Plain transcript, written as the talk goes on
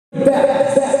This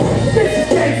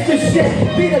is gangsta shit.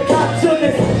 Be the cops to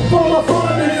this. For my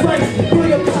father's rights. Bring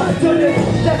your cops to this.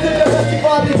 That's the domestic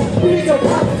violence. Bring your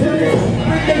cops to this.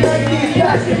 Bring the 90s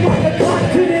back and bring the clock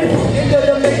to this. Into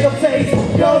the makeup face.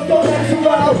 Girls don't ask you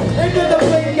out. Into the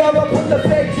blame yellow. Put the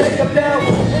fake Jacob down.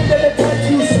 Into the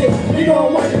tattoo shit. We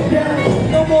gon' wipe it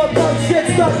down. No more dumb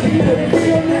shit. Stop keeping it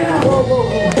real now. Whoa, whoa,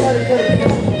 whoa. Cut it.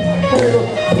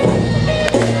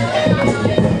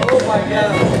 Oh my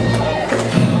God.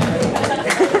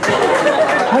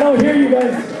 I don't hear you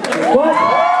guys. What?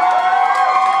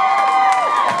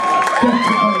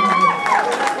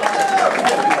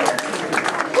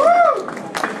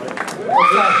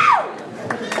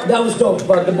 That was dope,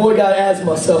 but the boy got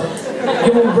asthma, so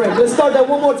give him a break. Let's start that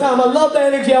one more time. I love the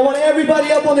energy. I want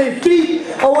everybody up on their feet.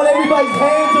 I want everybody's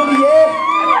hands on the air.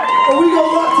 And we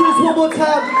gonna rock to this one more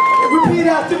time. Repeat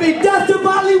after me. Dr.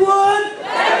 Bollywood!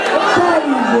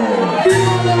 Bollywood!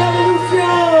 Viva la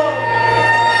revolution!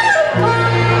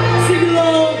 Sing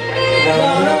along. La,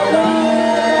 la, la.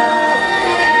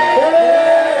 Hey,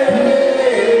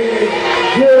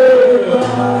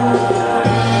 goodbye.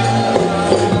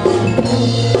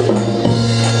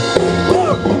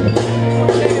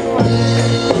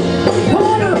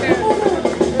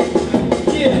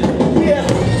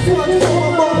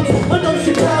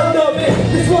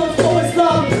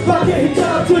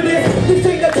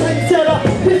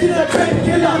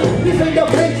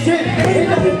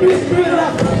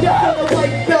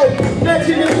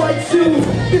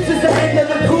 This is the end of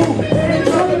the coup, and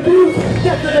drug abuse.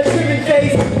 Death of the trimming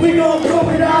face, we gon' throw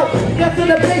it out. Death of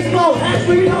the baseball hat,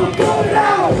 we gon' throw it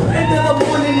out. End of the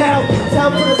morning now,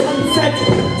 time for the sunset.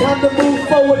 Time to move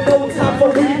forward, no time for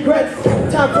regrets.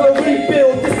 Time for a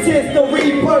rebuild, this is the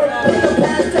rebirth. Let the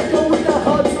past echo with the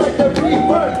hugs like the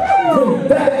rebirth.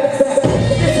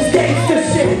 This is gangsta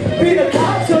shit, be the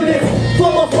cops on this.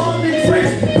 From a falling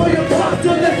tricks, throw your cops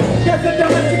on this. Death of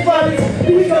domestic violence,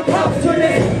 be the cops on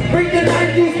this. Bring the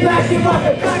 90s back and rock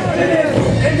it back to this.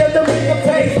 Into the makeup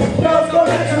face, girls go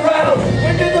natural.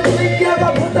 Into the bleak era,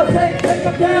 put the fake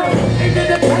makeup down. Into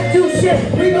the tattoo shit,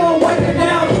 we gon' wipe it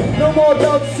down. No more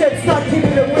dumb shit, start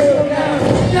keeping it real now.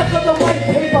 Death of the white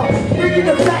paper, bringing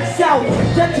the facts out.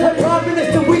 Death to the prime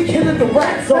minister, we killing the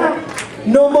rats out.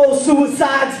 No more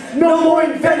suicides, no more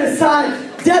infanticide.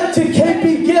 Death to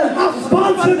KP Gill, I'll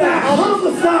sponsor that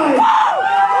homicide.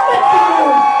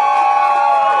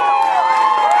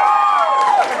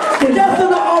 Death of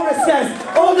the RSS,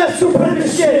 all that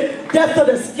supremacist shit. Death of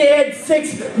the scared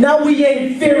six, now we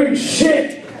ain't fearing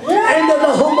shit. End of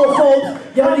the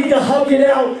homophobes, y'all need to hug it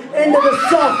out. End of the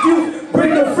soft youth,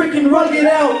 bring the freaking rugged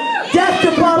out. Death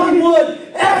to Bollywood,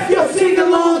 F your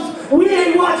sing-alongs, we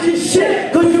ain't watching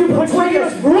shit, cause you portray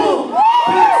us wrong.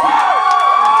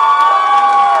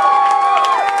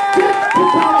 Death to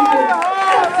Bollywood,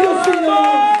 F your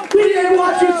sing-alongs, we ain't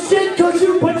watching shit, cause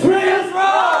you portray us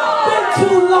wrong.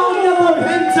 Too long, never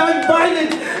been turned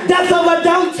violent. That's of a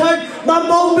downturn, my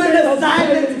moment of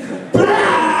silence.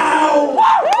 Blow!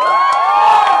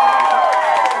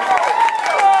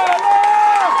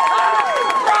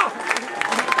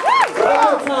 One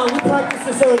more time, we practiced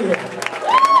this earlier.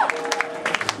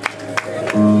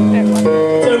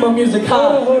 Turn my music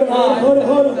high. Hold on.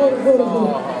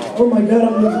 Oh my God,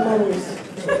 I'm losing my voice.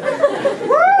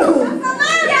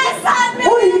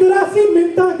 Oh, Indira सी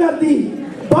मिन्नता कर दी,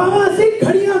 बाबा सी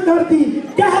खड़ियां कर दी,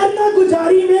 कहर ना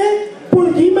गुजारी में,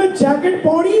 पुलकी में jacket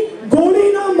Pauri, गोली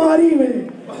ना मारी में,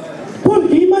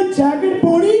 पुलकी में जैकेट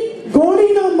पौड़ी, गोली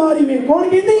ना मारी में, कौन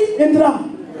कहती? इंदिरा।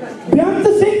 व्यक्त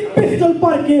से पिस्टल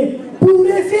पर के,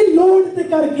 पूरे से लोड ते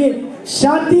करके,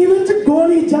 शादी विच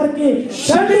गोली चढ़ के,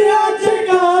 छड़िया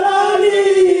चकारानी,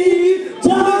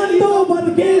 जान तो बद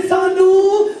के सानू,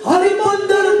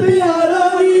 हरिमंदर प्यारा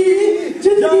नी,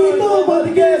 जिंदगी तो बद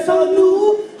के सानू,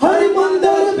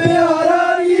 हरिमंदर प्यारा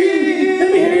नी,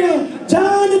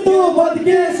 जान तो बद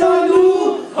के सानू,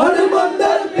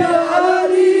 हरिमंदर प्यारा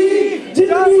नी,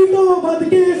 जिंदगी तो बद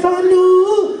के सानू,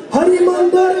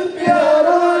 हरिमंदर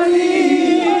प्यारा नी,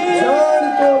 जान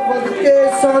तो बद के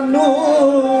सानू.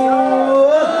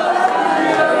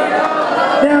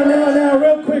 Now,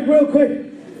 real quick.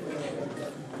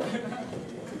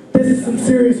 This is some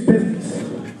serious business.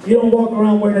 You don't walk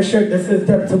around wearing a shirt that says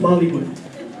Death to Bollywood.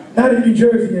 Not in New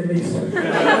Jersey, at least.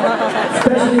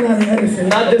 Especially not in Edison.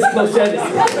 Not this close to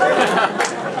Edison.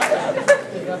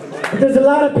 But there's a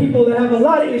lot of people that have a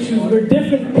lot of issues. We're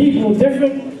different people,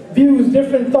 different views,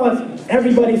 different thoughts.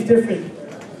 Everybody's different.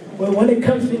 But when it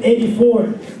comes to 84,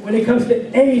 when it comes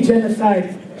to any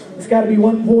genocide, it's got to be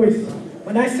one voice.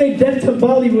 When I say Death to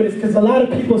Bollywood, it's because a lot of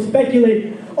people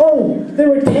speculate, oh, there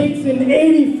were tapes in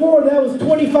 84, that was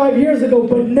 25 years ago,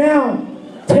 but now,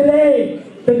 today, way,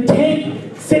 the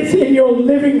tank sits in your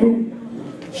living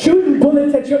room, shooting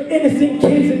bullets at your innocent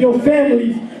kids and your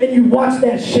families, and you watch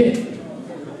that shit.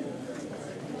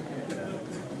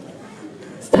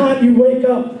 It's time you wake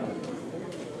up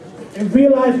and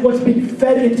realize what's being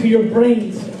fed into your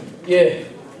brains. Yeah.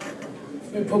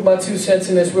 Let me put my 2 cents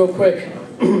in this real quick.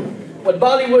 What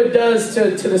Bollywood does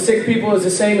to the sick people is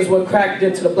the same as what crack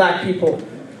did to the black people.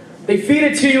 They feed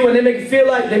it to you and they make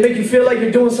you feel like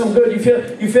you're doing some good.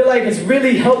 You feel like it's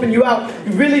really helping you out.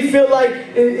 You really feel like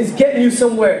it's getting you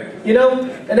somewhere, you know?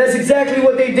 And that's exactly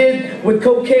what they did with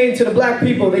cocaine to the black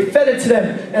people. They fed it to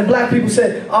them, and black people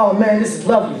said, "Oh man, this is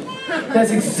lovely."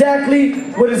 That's exactly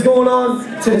what is going on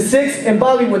to the six in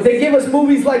Bollywood. They give us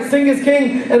movies like Sing is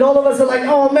King, and all of us are like,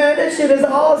 "Oh man, that shit is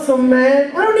awesome,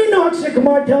 man." I don't need no Akshay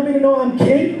Kumar tell me to know I'm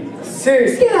king.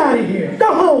 Seriously. Get out of here.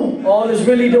 Go home. All it's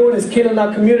really doing is killing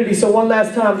our community. So one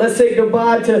last time, let's say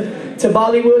goodbye to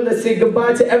Bollywood. Let's say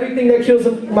goodbye to everything that kills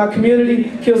my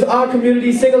community, kills our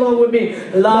community. Sing along with me.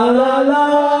 La la la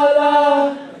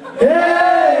la.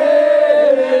 Hey,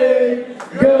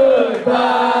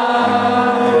 goodbye.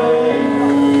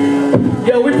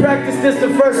 Yo, we practiced this the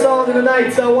first song of the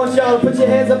night, so I want y'all to put your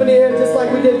hands up in the air just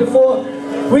like we did before.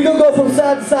 We're going to go from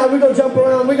side to side, we're going to jump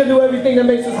around, we're going to do everything that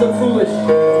makes us look foolish.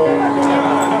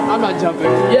 I'm not jumping.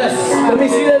 Yes, let me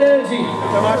see that energy.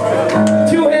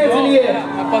 2 hands in the air.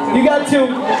 You got 2.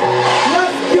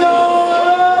 Let's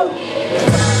go!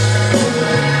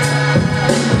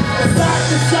 Side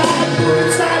to side,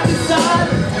 moving side to side.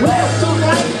 Left to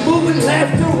right, moving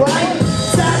left to right.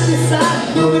 Side to side,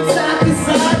 moving side to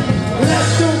side.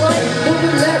 Left to right,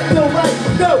 moving left to right.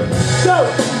 Go, go,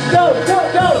 go, go,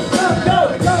 go, go, go,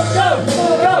 go, go, go,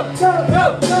 go, go,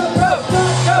 go, go, go,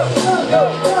 go, go,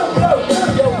 go.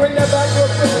 Yo, bring that back real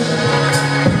quick.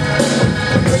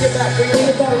 Bring it back, bring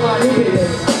it back.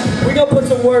 We're gonna put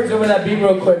some words over that beat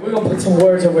real quick. We're gonna put some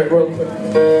words over it real quick.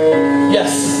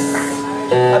 Yes.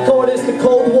 I call this the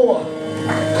Cold War.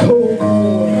 Cold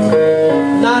War.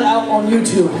 Not out on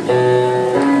YouTube.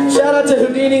 Shout out to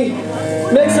Houdini.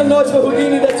 Make some noise for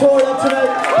Houdini that tore it up tonight.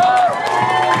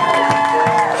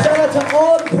 Shout out to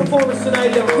all the performers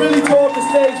tonight that really tore up the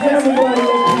stage. Everybody.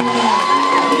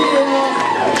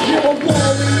 You're a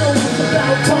warrior, know it's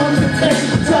about time to take.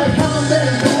 Try combat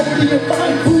and poverty and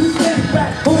find food, stand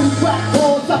back, hold back,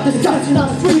 walls up, discussion on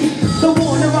the street. The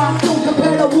war in Iraq don't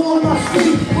compare to war on our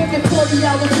street. Working 40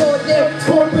 hours a day,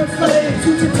 corporate slaves,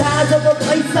 future ties of a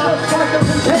place out, talking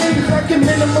from pain, working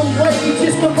minimum wage,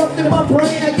 just corrupting my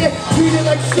brain. I get treated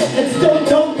like shit and still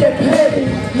don't get paid.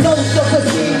 No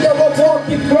self-esteem, they're a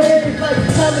walking grave. Like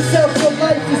time to sell your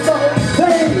life is all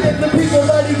pain. If the people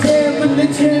bloody damn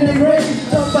religion and race,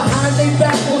 jump behind they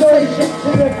back and say shit to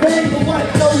their face. The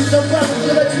white nose around,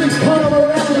 so let's just come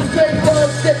around and straight down,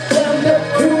 sit down, never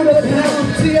to the pound.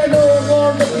 See, I know I'm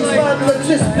wrong, but these rhymes are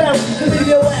just bound to leave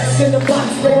your ass in the box,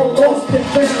 they're all lost and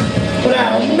found. But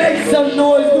I'll make some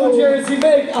noise, New Jersey,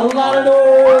 make a lot of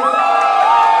noise.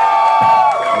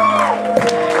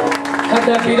 Cut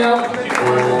that beat out.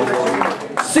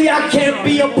 See, I can't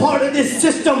be a part of this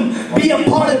system, be a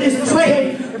part of this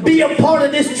trade, be a part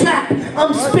of this trap.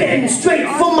 I'm spitting straight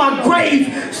from my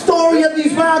grave. Story of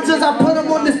these rhymes as I put them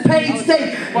on this page.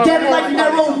 They get like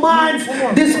narrow minds.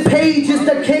 This page is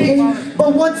the cage.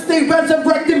 But once they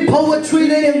resurrect in poetry,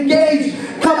 they engage.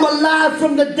 Come alive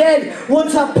from the dead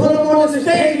once I put them on the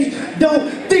stage. Don't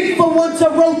think for once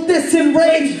I wrote this in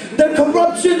rage. The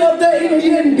corruption of the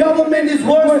Indian government is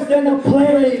worse than a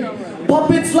plague.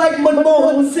 Puppets like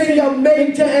Manmohan Singh are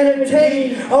made to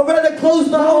entertain. I'd rather close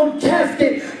my own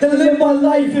casket than live my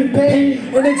life in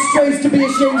pain. And it's strange to be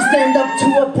ashamed to stand up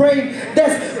to a brain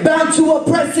that's bound to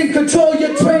oppress and control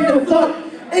your train of thought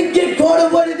and get caught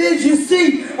in what it is you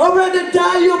see. I'd rather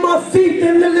die on my feet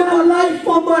than live my life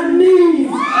on my knees.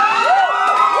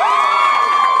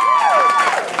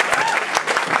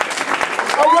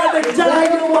 I'd rather die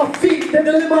on my feet than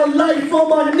live my life on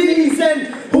my knees. And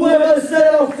whoever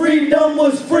said our freedom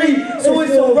was free, so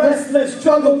it's a restless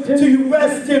struggle till you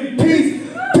rest in peace.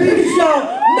 Peace,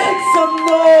 y'all. Make some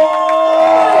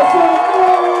noise.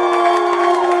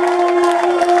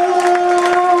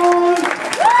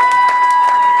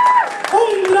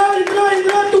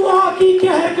 Indira तू आकी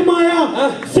क्या है कमाया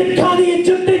सिखा दी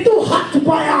इज्जत ने तू हाथ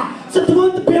पाया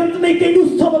सतवंत बेअंत ने तेनू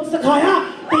सबक सिखाया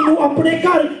तेनू अपने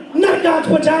घर नरकाच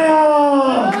बचाया